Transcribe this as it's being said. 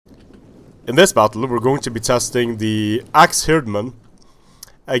In this battle, we're going to be testing the Axe Herdmen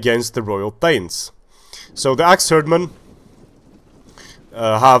against the Royal Thanes. So the Axe Herdmen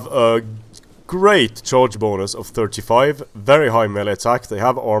have a great charge bonus of 35, very high melee attack, they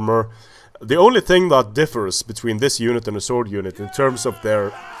have armor. The only thing that differs between this unit and a sword unit in terms of their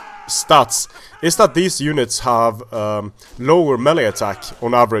stats is that these units have lower melee attack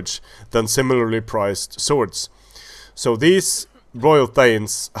on average than similarly priced swords. So these Royal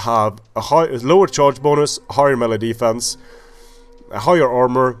Thanes have a lower charge bonus, higher melee defense, a higher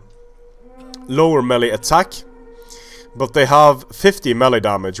armor, lower melee attack, but they have 50 melee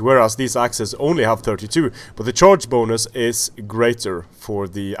damage, whereas these axes only have 32, but the charge bonus is greater for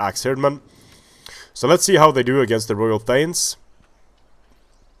the Axe Herdmen. So let's see how they do against the Royal Thanes.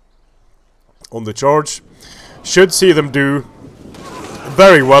 On the charge, should see them do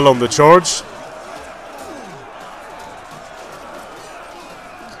very well on the charge.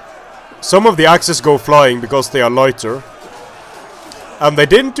 Some of the axes go flying because they are lighter, and they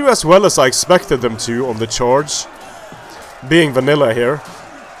didn't do as well as I expected them to on the charge, being vanilla here.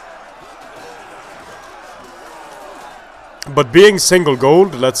 But being single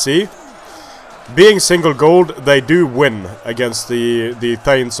gold, let's see. Being single gold, they do win against the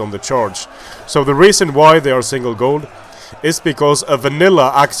Thanes on the charge. So the reason why they are single gold is because a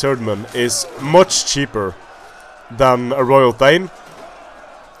vanilla Axe Herdman is much cheaper than a Royal Thane.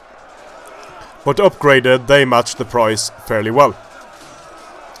 But upgraded, they match the price fairly well.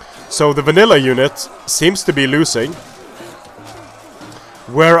 So the vanilla unit seems to be losing,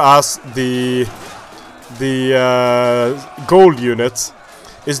 whereas the gold unit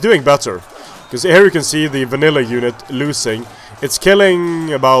is doing better. Because here you can see the vanilla unit losing. It's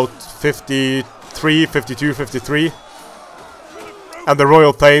killing about 53, 52, 53. And the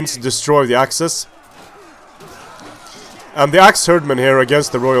Royal Thanes destroy the axes. And the Axe Herdmen here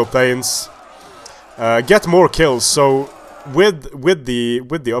against the Royal Thanes get more kills. So with the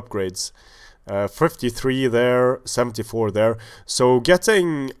upgrades, 53 there, 74 there. So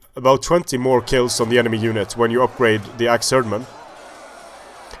getting about 20 more kills on the enemy unit when you upgrade the Axe Herdmen.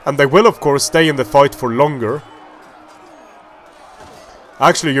 And they will of course stay in the fight for longer.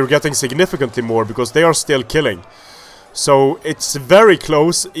 Actually, you're getting significantly more because they are still killing. So it's very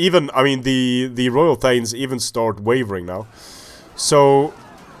close. Even, I mean, the Royal Thanes even start wavering now. So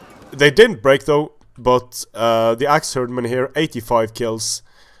they didn't break though, but the Axe Herdman here, 85 kills.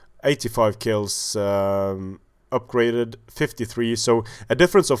 85 kills upgraded, 53, so a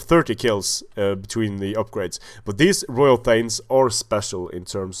difference of 30 kills between the upgrades. But these Royal Thanes are special in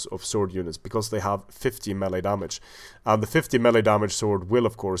terms of sword units because they have 50 melee damage. And the 50 melee damage sword will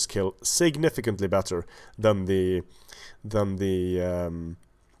of course kill significantly better than the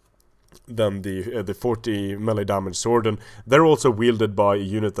 40 melee damage sword, and they're also wielded by a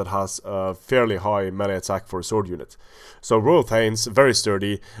unit that has a fairly high melee attack for a sword unit. So Royal Thanes, very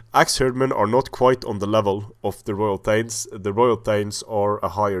sturdy. Axe Herdmen are not quite on the level of the Royal Thanes. The Royal Thanes are a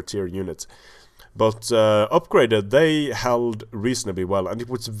higher tier unit. But upgraded, they held reasonably well, and it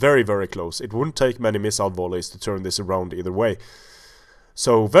was very, very close. It wouldn't take many missile volleys to turn this around either way.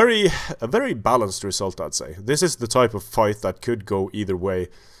 So a very balanced result, I'd say. This is the type of fight that could go either way,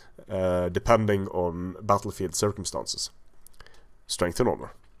 depending on battlefield circumstances. Strength and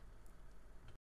honor.